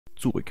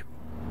zurück.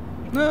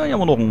 Na, hier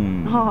haben wir noch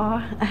ein...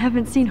 Aw, I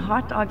haven't seen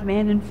Hot Dog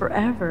Man in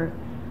forever.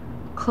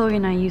 Chloe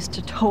and I used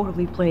to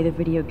totally play the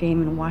video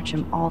game and watch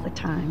him all the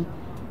time.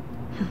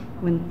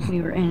 When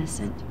we were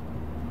innocent.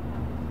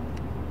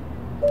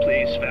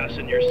 Please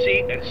fasten your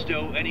seat and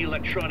stow any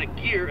electronic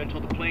gear until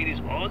the plane is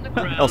on the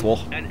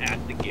ground and at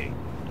the gate.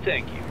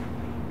 Thank you.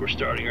 We're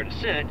starting our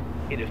descent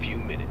in a few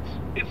minutes.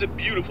 It's a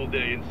beautiful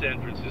day in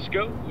San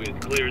Francisco with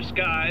clear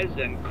skies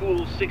and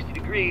cool 60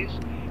 degrees.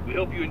 We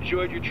hope you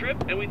enjoyed your trip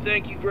and we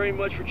thank you very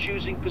much for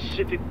choosing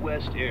Pacific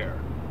West Air.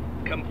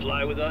 Come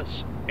fly with us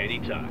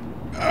anytime.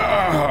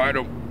 I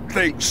don't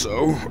think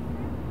so.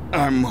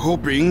 I'm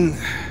hoping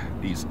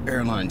these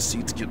airline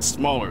seats get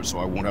smaller so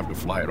I won't have to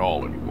fly at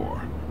all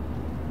anymore.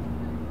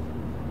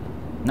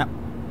 Na.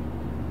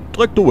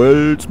 Tag der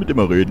Woche, mit dem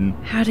wir reden.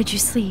 How did you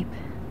sleep?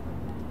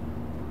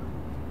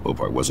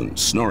 Hope I wasn't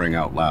snoring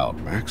out loud,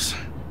 Max.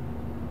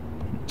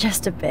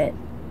 Just a bit.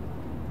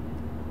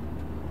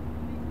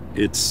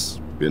 It's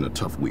been a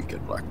tough week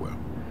at Blackwell.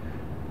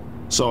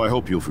 So I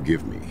hope you'll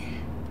forgive me.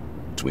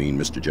 Between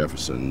Mr.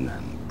 Jefferson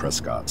and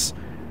Prescott's,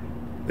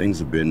 things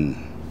have been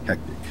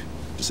hectic,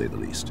 to say the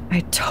least.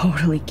 I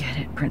totally get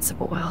it,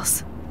 Principal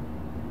Wells.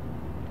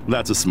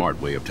 That's a smart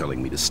way of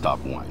telling me to stop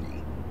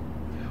whining.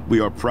 We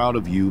are proud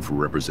of you for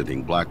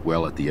representing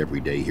Blackwell at the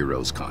Everyday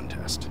Heroes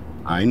contest.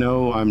 I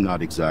know I'm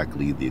not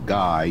exactly the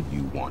guide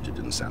you wanted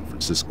in San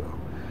Francisco,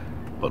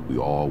 but we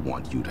all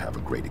want you to have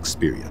a great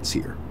experience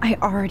here. I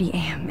already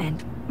am,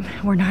 and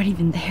we're not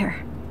even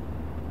there.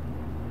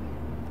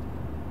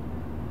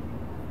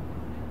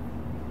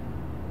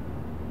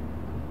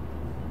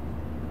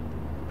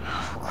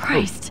 Oh,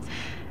 Christ.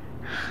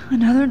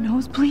 Another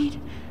nosebleed?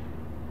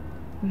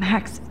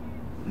 Max,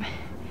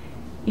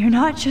 you're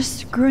not just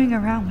screwing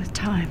around with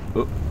time.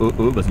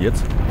 Was denn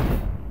jetzt?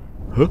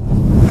 Hä?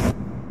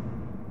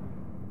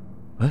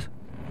 Was?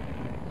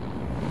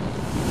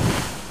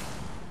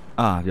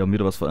 Ah, wir haben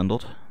wieder was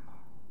verändert.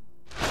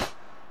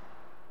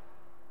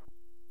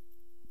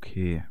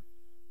 Okay.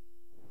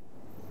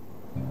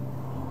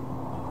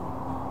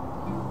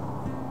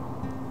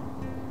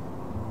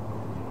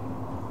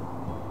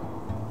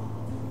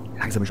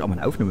 Langsam ist auch mal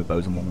eine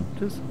Aufnahmepause machen.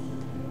 Das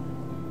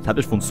hat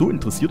mich von so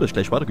interessiert, dass ich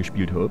gleich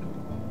weitergespielt habe.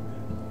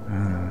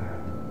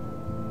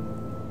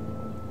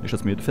 Nicht,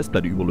 dass mir die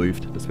Festplatte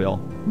überläuft. Das wäre...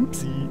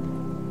 Upsi.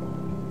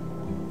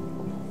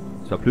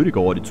 Das wäre blöde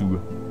geradezu.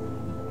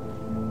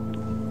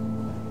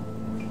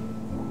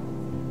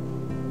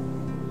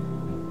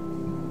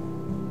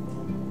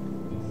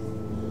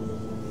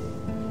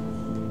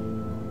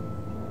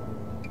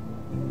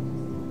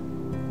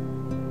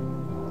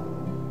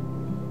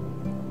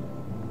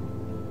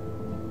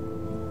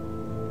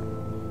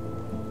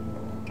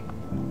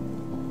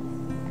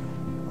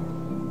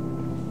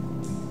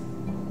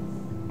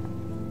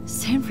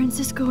 San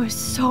Francisco is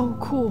so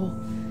cool.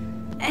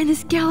 And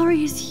this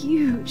gallery is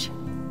huge.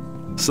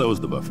 So is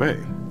the buffet.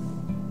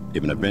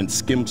 If an event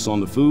skimps on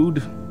the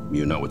food,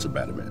 you know it's a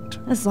bad event.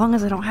 As long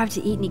as I don't have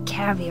to eat any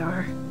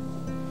caviar.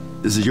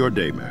 This is your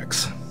day,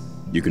 Max.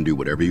 You can do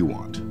whatever you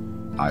want.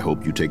 I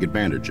hope you take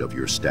advantage of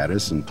your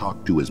status and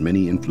talk to as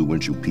many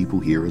influential people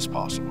here as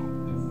possible.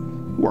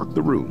 Work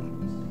the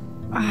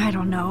room. I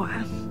don't know.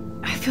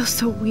 I feel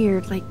so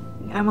weird, like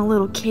I'm a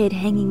little kid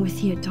hanging with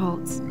the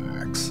adults.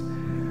 Max,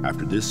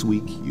 after this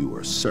week, you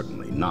are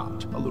certainly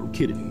not a little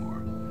kid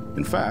anymore.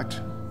 In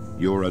fact,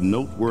 you're a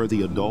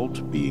noteworthy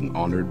adult being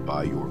honored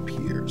by your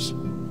peers.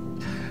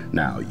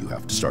 Now you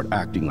have to start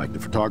acting like the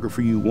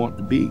photographer you want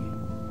to be.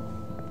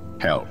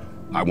 Hell,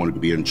 I wanted to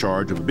be in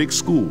charge of a big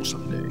school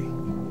someday.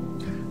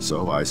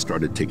 So I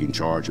started taking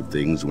charge of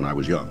things when I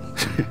was young.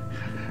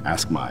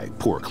 Ask my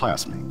poor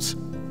classmates.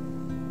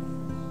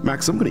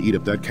 Max, I'm gonna eat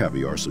up that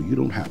caviar so you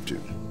don't have to.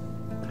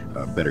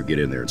 Better get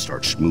in there and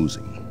start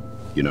schmoozing.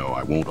 You know,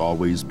 I won't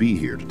always be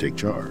here to take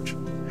charge.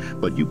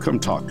 But you come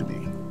talk to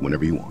me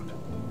whenever you want.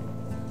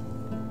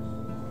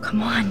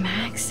 Come on,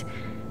 Max.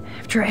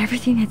 After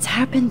everything that's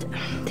happened,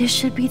 this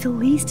should be the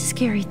least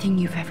scary thing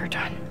you've ever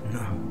done.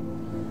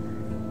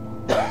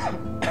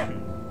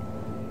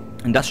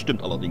 Das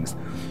stimmt allerdings.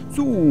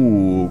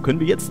 So, können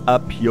wir jetzt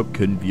ab hier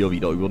können wir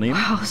wieder übernehmen.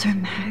 Wowzer,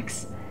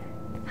 Max.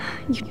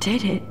 You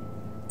did it.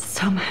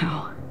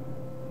 Somehow.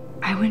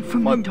 I went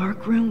from the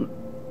dark room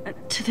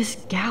to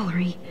this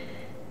gallery.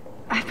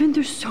 I've been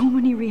through so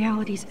many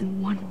realities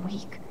in 1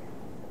 week.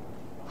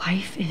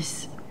 Life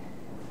is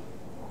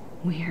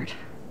weird.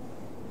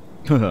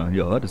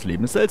 Ja, das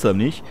Leben ist seltsam,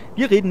 nicht?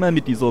 Wir reden mal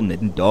mit dieser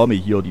netten Dame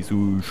hier, die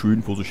so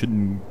schön vor sich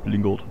hin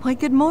blinkert. Why,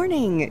 good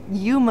morning.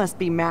 You must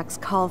be Max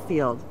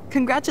Caulfield.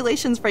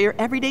 Congratulations for your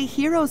Everyday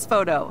Heroes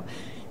photo.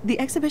 The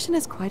exhibition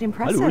is quite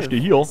impressive. Hallo, ich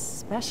stehe hier.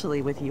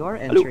 Especially with your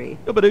entry.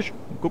 Hallo, ja bin ich.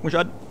 Guck mich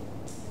an.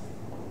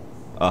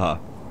 Aha,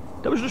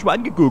 da hab ich dich mal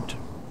angeguckt.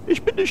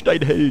 Ich bin nicht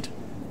dein Held.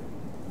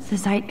 The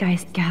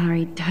Zeitgeist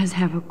Gallery does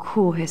have a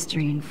cool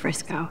history in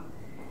Frisco.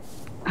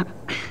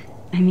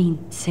 I mean,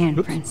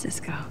 San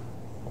Francisco.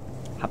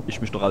 Hab ich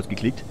mich doch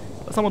rausgeklickt.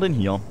 Was haben wir denn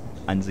hier?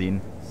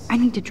 Ansehen. I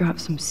need to drop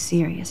some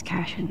serious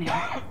cash in there.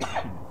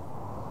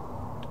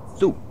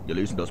 So, wir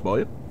lösen das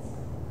mal.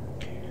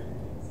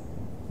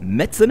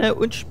 Mäzene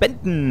und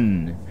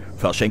Spenden.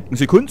 Verschenken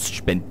Sie Kunst,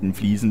 Spenden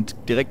fließend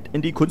direkt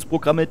in die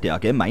Kunstprogramme der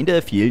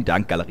Gemeinde. Vielen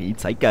Dank, Galerie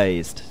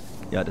Zeitgeist.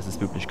 Ja, das ist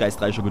wirklich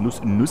geistreicher Genuss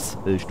in Nuss.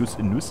 Stuss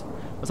in Nuss.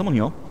 Was haben wir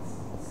hier?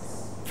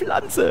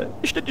 Pflanze.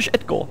 Ist das nicht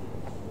Edgar?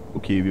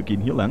 Okay, wir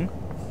gehen hier lang.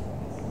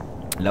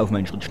 Laufen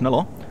einen Schritt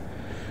schneller.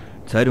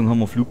 Zeitung haben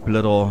wir,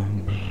 Flugblätter.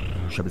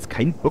 Ich habe jetzt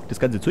keinen Bock, das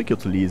ganze Zeug hier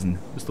zu lesen.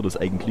 Wisst ihr das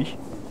eigentlich?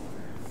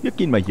 Wir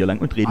gehen mal hier lang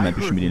und reden mal ein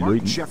bisschen mit den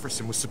Leuten.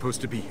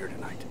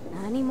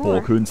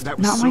 Boah, Kunst.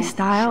 Not my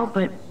style,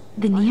 but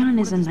the neon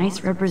is a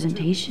nice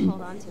representation.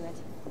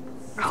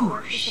 Oh,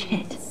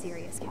 shit.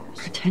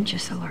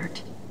 Pretentious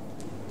alert.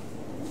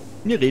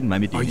 Wir reden mal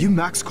mit denen. Are you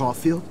Max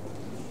Caulfield?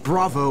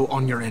 Bravo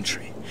on your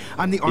entry.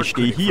 I'm the art Ich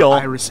stehe critic hier.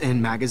 for Iris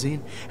N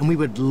magazine, and we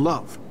would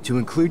love to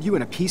include you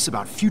in a piece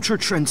about future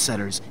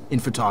trendsetters in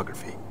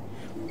photography.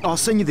 I'll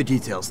send you the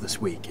details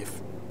this week,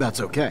 if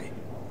that's okay.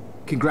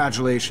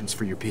 Congratulations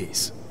for your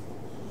piece.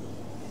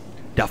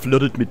 Der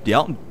flirtet mit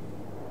der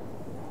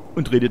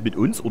und redet mit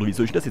uns? Oder wie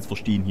soll ich das jetzt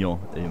verstehen hier?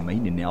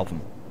 Meine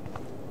Nerven.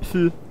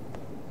 Pfff.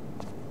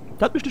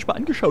 Der hat mich nicht mal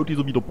angeschaut,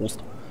 dieser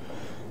Widerborst.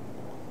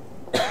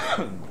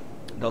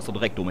 Da ist der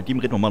Direktor. Mit dem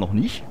reden wir mal noch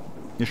nicht.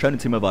 Wir schauen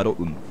uns hier mal weiter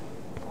um.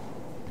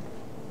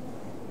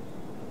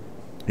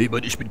 Hey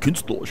Mann, ich bin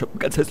Künstler. Ich habe einen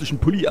ganz hässlichen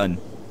Pulli an.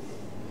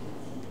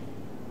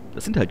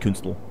 Das sind halt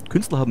Künstler.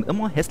 Künstler haben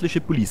immer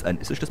hässliche Pullis an.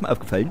 Ist euch das mal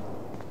aufgefallen?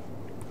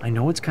 I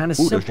know it's kind of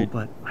Oh, simple,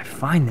 but I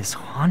find this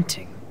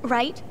haunting.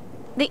 Right?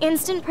 The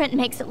instant print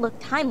makes it look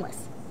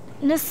timeless.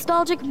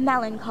 Nostalgic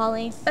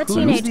melancholy. A Who's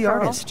teenage the girl.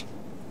 artist?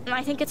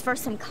 I think it's for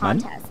some Mann?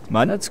 contest.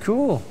 Mann? That's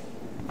cool.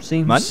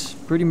 Seems Mann?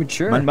 pretty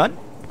mature. Mann?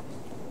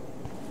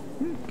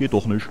 Geht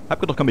doch nicht. Hab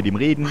gedacht, kann mit ihm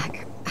reden.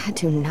 I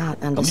do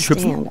not nicht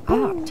hüpfen? understand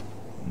art.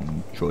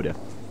 Schade.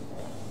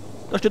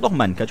 Da steht doch ein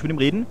Mann. Kann ich mit ihm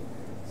reden?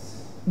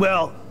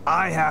 Well,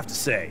 I have to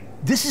say,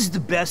 this is the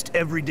best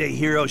everyday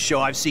hero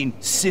show I've seen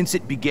since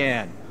it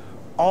began.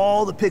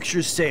 All the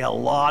pictures say a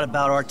lot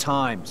about our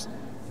times.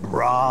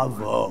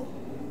 Bravo.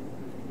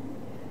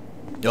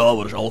 Ja,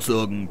 würde ich auch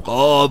sagen.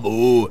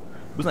 Bravo.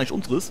 Wo ist eigentlich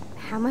unseres?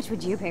 How much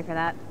would you pay for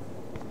that?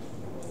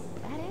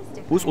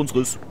 Wo ist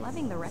unseres?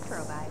 Loving the retro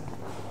vibe.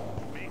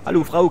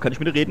 Hallo Frau, kann ich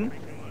mit dir reden?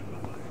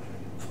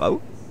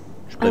 Frau?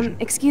 Sprechen.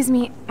 Excuse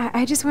me,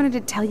 I just wanted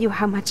to tell you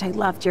how much I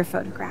loved your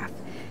photograph.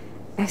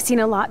 I've seen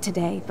a lot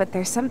today, but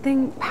there's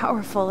something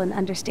powerful and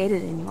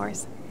understated in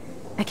yours.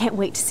 I can't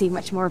wait to see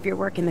much more of your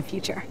work in the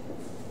future.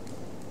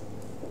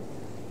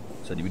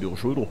 Ist die mit ihrer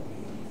Schulter?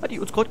 Hat die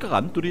uns gerade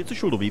gerammt? Tut die jetzt die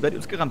Schulter weh, weil die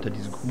uns gerammt hat,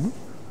 diese Kuh?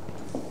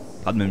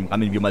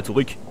 Rammeln wir mal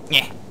zurück.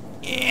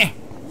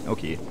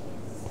 Okay.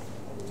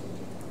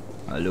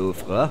 Hallo,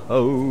 Frau.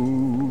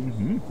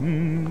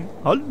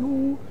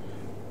 Hallo.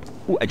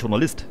 Oh, ein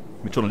Journalist.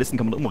 Mit Journalisten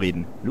kann man doch immer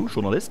reden. Hallo,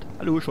 Journalist?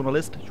 Hallo,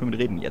 Journalist. Ich will mit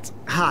reden jetzt.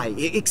 Hi,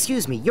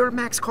 excuse me, you're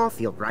Max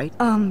Caulfield, right?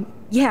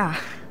 Yeah.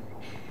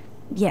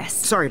 Yes.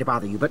 Sorry to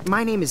bother you, but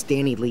my name is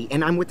Danny Lee,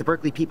 and I'm with the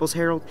Berkeley People's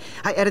Herald.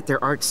 I edit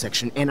their arts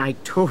section, and I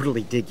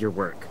totally dig your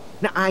work.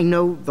 Now, I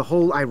know the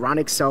whole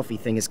ironic selfie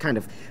thing is kind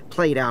of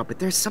played out, but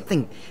there's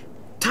something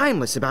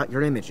timeless about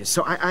your images,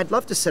 so I'd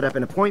love to set up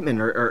an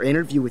appointment or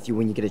interview with you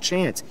when you get a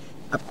chance.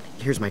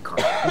 Here's my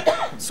card.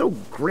 So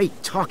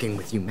great talking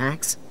with you,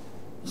 Max.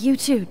 You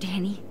too,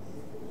 Danny.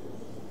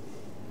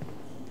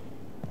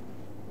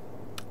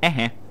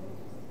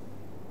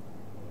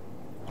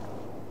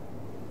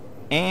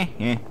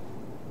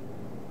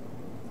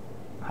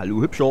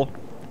 Hallo, Hübscher.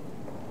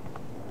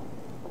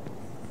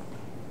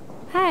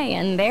 Hi,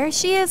 and there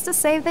she is to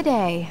save the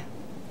day.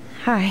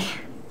 Hi.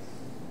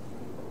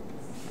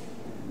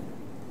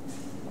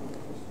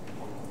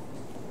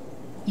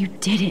 You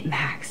did it,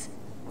 Max.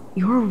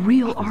 You're a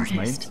real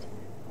artist.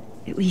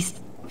 At least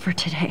for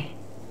today.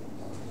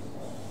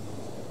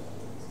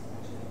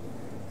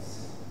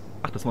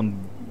 Ach, das waren...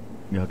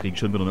 Ja, krieg ich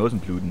schon wieder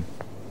Nasenbluten.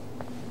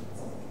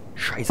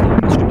 Scheiße,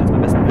 das stimmt jetzt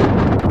beim besten Bild.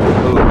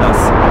 Oh, das.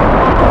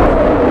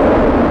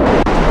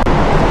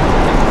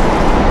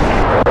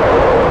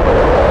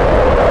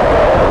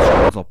 Das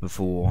steht uns auch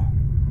bevor.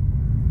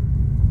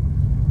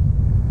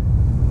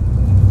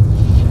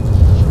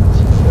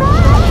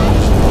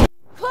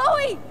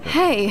 Chloe!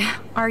 Hey,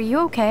 are you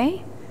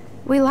okay?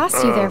 We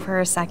lost you there for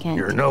a second.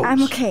 Your nose.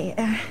 I'm okay.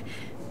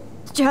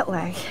 Jet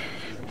lag.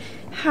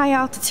 High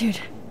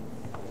altitude.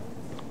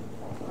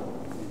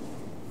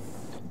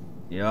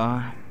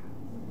 Ja,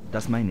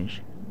 das meine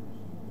ich.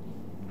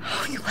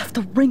 Oh, you left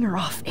the ringer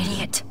off,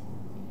 idiot.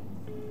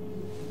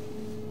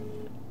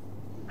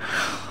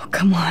 Oh,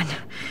 come on.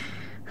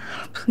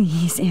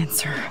 Please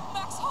answer.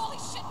 Max, holy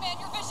shit, man,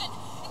 your vision.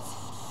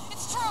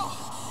 It's true.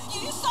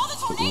 You saw the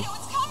tornado.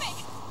 It's coming.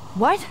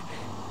 What?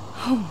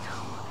 Oh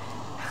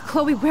no.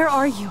 Chloe, where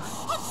are you?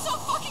 I'm so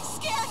fucking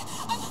scared.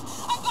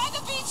 I'm by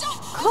the beach.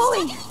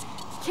 Chloe!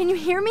 Can you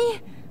hear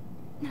me?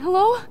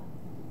 Hello?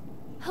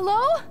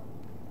 Hello?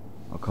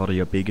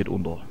 Arcadia Bay geht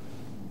unter.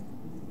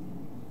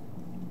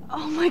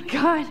 Oh my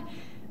god.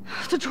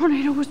 The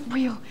tornado was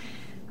real.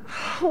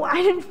 Oh,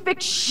 I didn't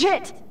fix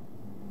shit.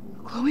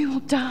 Chloe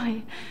will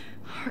die.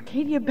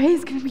 Arcadia Bay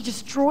is gonna be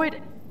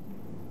destroyed.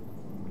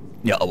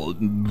 Ja, aber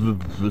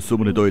was soll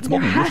man denn da jetzt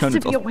machen? There has to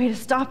be a way to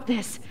stop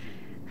this.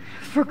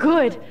 For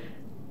good.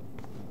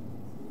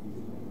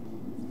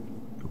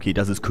 Okay,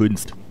 das ist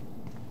Kunst.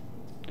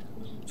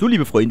 So,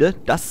 liebe Freunde,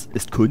 das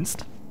ist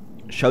Kunst.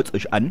 Schaut's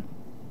euch an.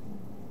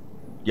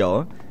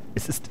 Ja,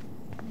 es ist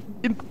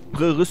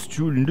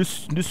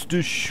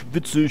impressionistisch,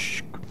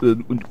 witzig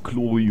und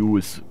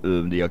glorios.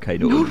 Ja,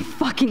 keine Ahnung. No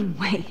fucking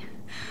way.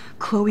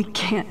 Chloe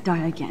can't die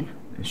again.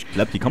 Ich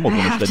glaube, die kann man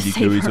gar nicht retten, die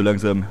Chloe, so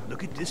langsam.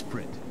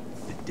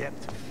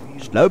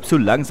 Ich glaube, so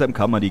langsam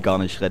kann man die gar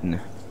nicht retten.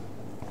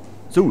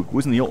 So, wo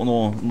ist denn hier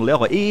unser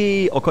Lehrer?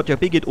 Arcadia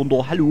Bay geht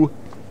unter. Hallo.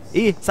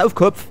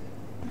 Saufkopf.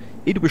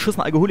 Du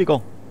beschissener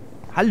Alkoholiker.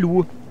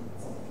 Hallo.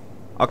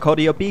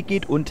 Arcadia Bay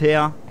geht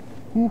unter.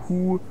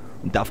 Huhu.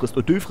 Und da frisst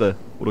auch Döfre.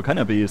 Oder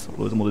Cannabis.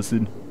 Oder was immer das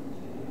sind.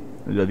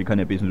 Ja, wie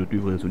Cannabis und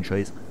Döfre, so ein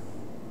Scheiß.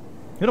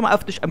 Hör doch mal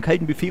auf, dich am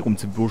kalten Buffet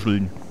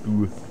rumzuwurscheln,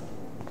 du.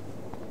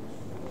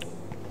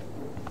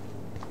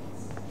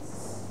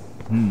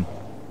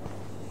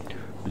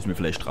 Müssen wir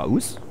vielleicht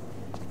raus?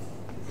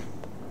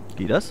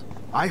 Geht das?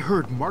 I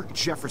heard Mark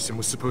Jefferson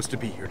was supposed to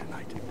be here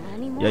tonight.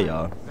 Ja,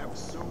 ja.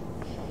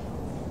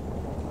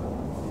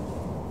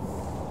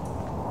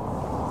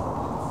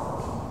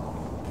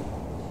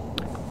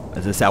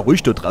 Also sehr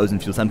ruhig dort draußen.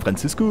 Für San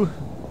Francisco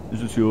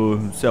ist es ja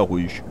sehr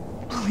ruhig.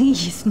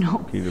 Please, no.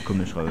 Okay, wir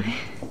kommen nicht raus.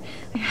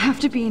 I have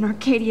to be in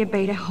Arcadia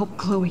Bay to help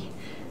Chloe.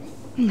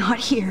 Not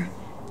here.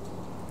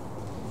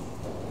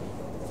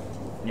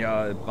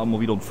 Ja, brauchen wir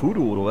wieder ein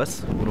Foto oder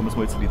was? Oder müssen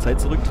wir jetzt die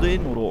Zeit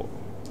zurückdrehen oder?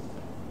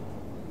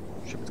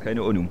 Ich habe jetzt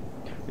keine Ahnung.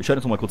 Ich schaue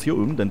jetzt noch mal kurz hier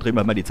um, dann drehen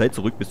wir mal die Zeit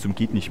zurück bis zum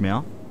geht nicht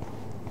mehr.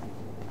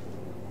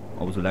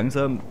 Aber so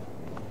langsam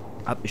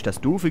habe ich das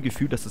doofe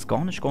Gefühl, dass das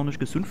gar nicht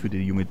gesund für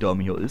die junge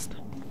Dame hier ist.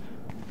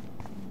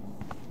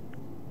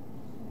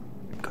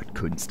 Gott,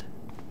 Kunst.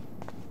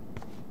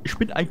 Ich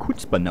bin ein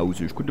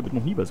Kunstbanause, ich konnte damit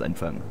noch nie was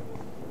anfangen.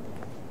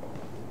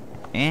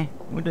 Was wollen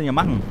wir denn hier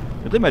machen?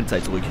 Wir drehen mal die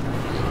Zeit zurück.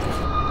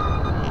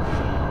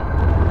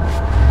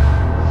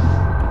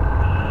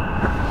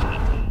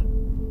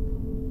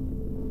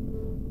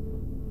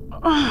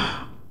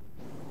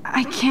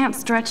 I can't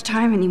stretch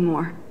time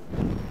anymore.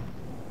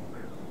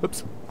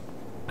 Ups.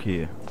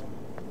 Okay.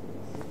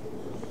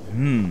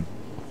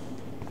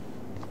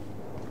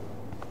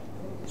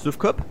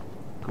 Suffkopf?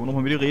 Können wir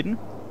nochmal mit dir reden?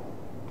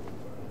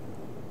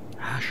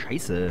 Ah,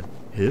 scheiße.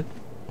 Hä?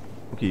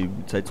 Okay,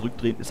 Zeit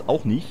zurückdrehen ist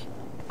auch nicht.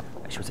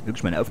 Ich muss ja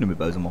wirklich meine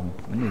Aufnahmepause machen.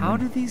 How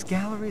do these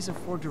galleries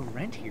afford to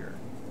rent here?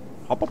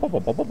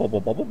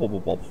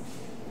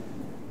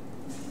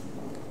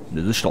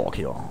 Das ist stark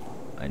hier.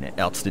 Eine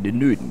Ärztin in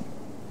Nöten.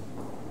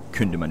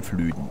 Könnte man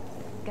flöten.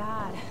 God,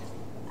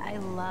 I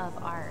love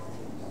art.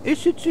 Ich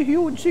sitze hier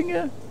und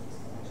singe.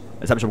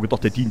 Jetzt habe ich aber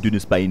gedacht, der Dean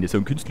dünnes Bein, das ist ja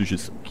ein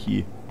künstliches.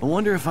 Okay. I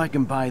wonder if I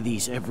can buy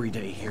these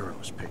everyday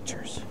heroes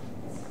pictures.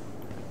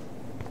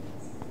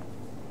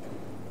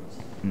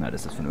 Na,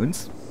 das ist von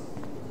uns.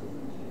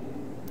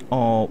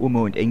 Oh,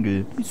 Oma und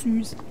Enkel. Wie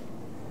süß.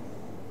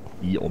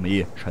 Oh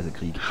nee, scheiße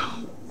Krieg.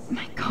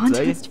 My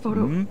contest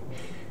photo.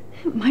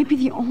 It might be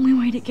the only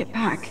way to get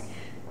back.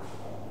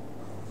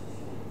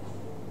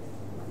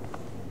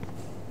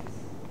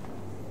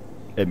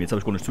 Jetzt habe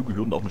ich gar nicht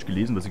zugehört und auch nicht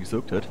gelesen, was sie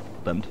gesagt hat.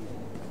 Verdammt.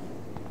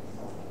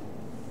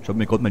 Ich habe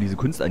mir gerade mal diese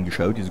Kunst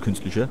angeschaut, diese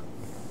künstliche.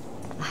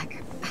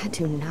 I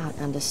do not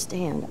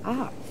understand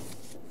art.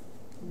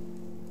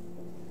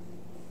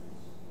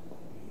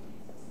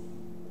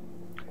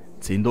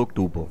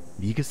 Oktober.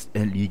 Lieges.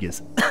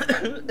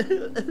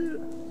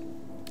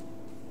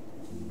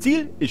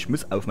 Ziel, ich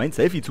muss auf mein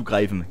Selfie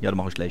zugreifen. Ja, dann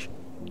mache ich gleich.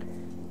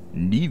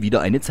 Nie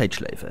wieder eine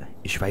Zeitschleife.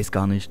 Ich weiß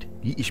gar nicht,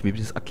 wie ich mir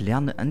das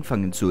Erklären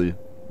anfangen soll.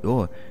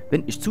 Ja,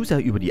 wenn ich zu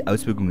sehr über die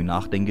Auswirkungen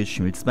nachdenke,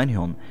 schmilzt mein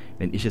Hirn.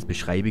 Wenn ich es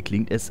beschreibe,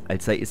 klingt es,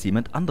 als sei es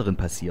jemand anderen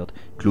passiert.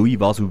 Chloe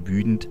war so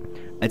wütend,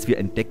 als wir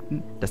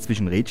entdeckten, dass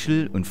zwischen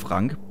Rachel und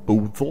Frank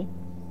Bother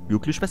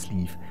wirklich was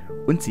lief.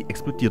 Und sie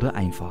explodierte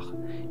einfach.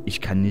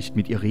 Ich kann nicht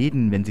mit ihr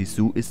reden, wenn sie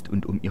so ist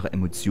und um ihre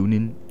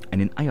Emotionen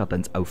einen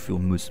Eiertanz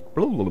aufführen muss.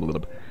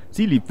 Blablabla.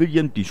 Sie liebt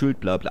William, die Schuld,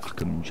 bla bla. Ach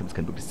komm, ich habe jetzt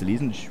keinen Bock, das zu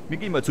lesen. Wir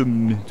gehen mal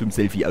zum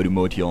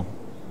Selfie-Automat hier.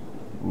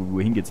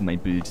 Wohin geht's in mein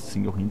Bild? Das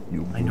hing auch hinten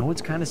irgendwo. I know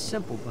it's kind of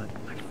simple, but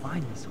I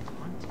find this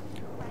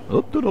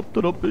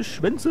haunting. Ich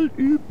schwänzelt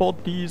über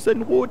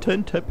diesen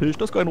roten Teppich.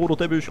 Das ist kein roter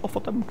Teppich. Ach,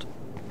 verdammt.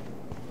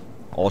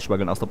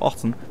 Arschwagen erst ab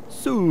 18.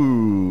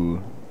 So.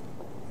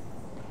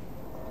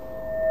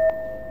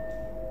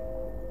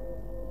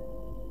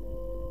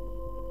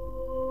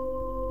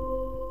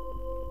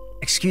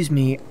 Excuse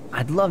me,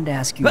 I'd love to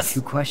ask you a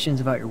few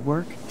questions about your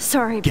work.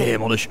 Sorry, Geh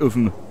mal nicht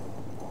offen.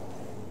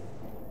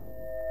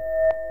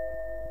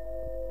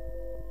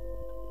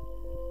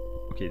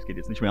 Okay, es geht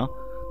jetzt nicht mehr.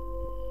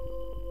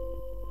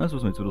 Das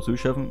müssen wir jetzt wieder so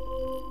schaffen.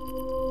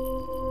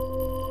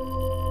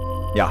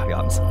 Ja, wir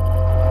haben's.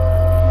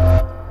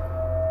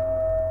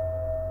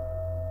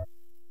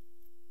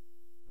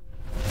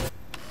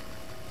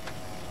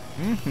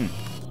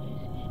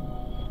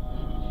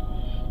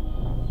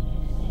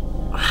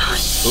 Oh,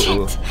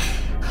 shit.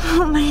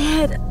 Oh, my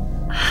head.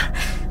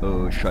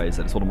 Oh,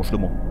 scheiße, das wird immer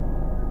schlimmer.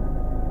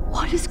 What?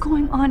 What is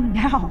going on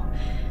now?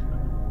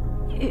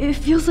 It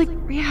feels like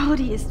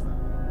reality is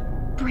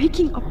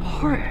breaking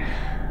apart.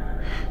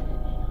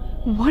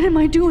 What am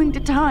I doing to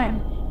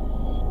time?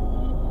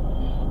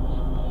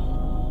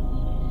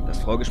 Das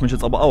frage ich mich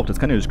jetzt aber auch. Das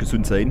kann ja nicht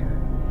gesund sein.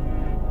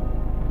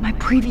 My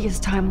previous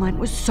timeline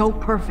was so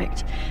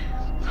perfect.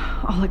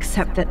 I'll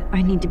accept that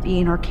I need to be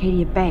in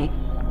Arcadia Bay.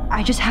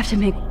 I just have to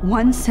make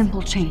one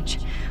simple change,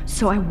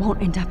 so I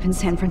won't end up in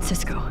San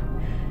Francisco.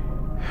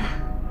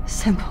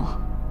 Simple.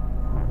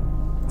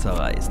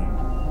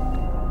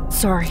 Zerreißen.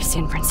 Sorry,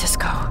 San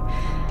Francisco.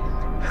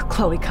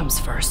 Chloe comes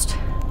first.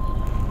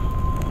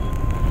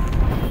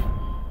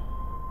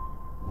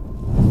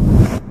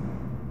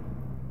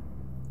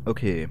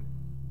 Okay.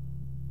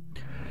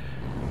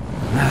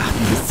 Ach,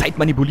 dieses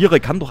Zeitmanipuliere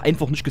kann doch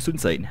einfach nicht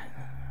gesund sein.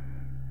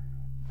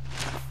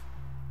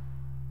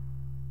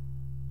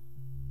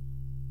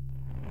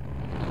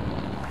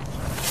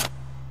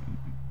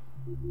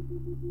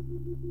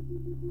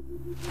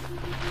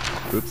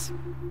 Ups.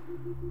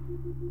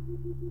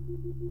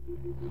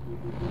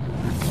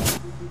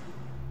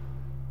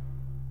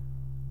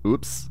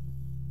 Ups.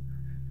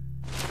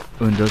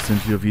 Und das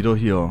sind wir wieder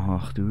hier.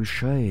 Ach du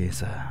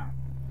Scheiße.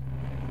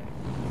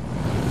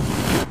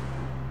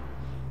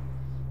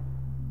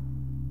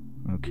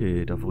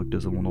 Okay, der Verrückte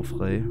ist immer noch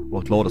frei.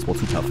 War klar, das war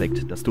zu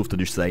perfekt. Das durfte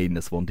nicht sein.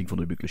 Das war ein Ding von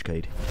der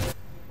Möglichkeit.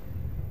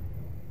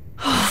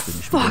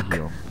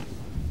 Fuck!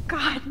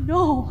 God,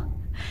 no!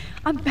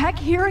 I'm back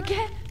here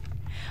again?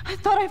 I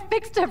thought I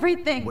fixed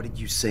everything! What did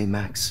you say,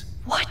 Max?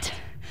 What?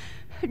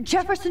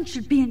 Jefferson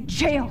should be in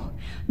jail,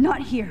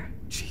 not here.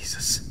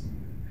 Jesus.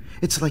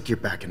 It's like you're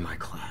back in my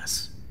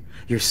class.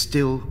 You're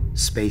still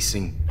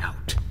spacing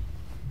out.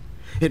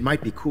 It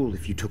might be cool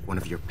if you took one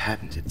of your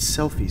patented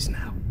selfies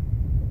now.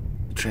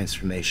 The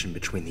transformation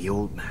between the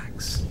old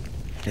Max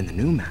and the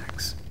new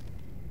Max.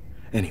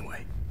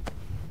 Anyway,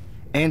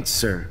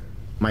 answer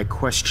my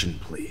question,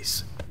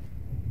 please.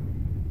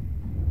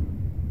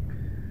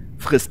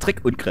 Friss,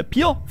 Trick und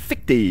Krepier,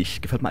 fick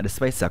dich. Gefällt mir alles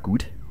zwei sehr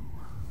gut.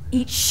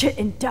 Eat shit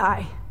and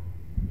die.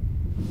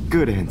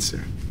 Good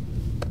answer.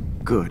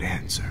 Good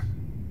answer.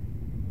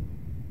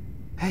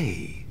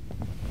 Hey,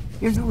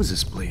 your nose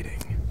is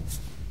bleeding.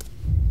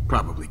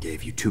 Probably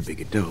gave you too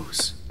big a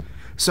dose.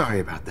 Sorry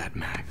about that,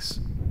 Max.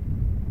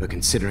 But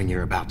considering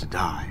you're about to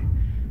die,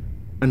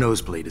 a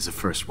nosebleed is a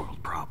first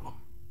world problem.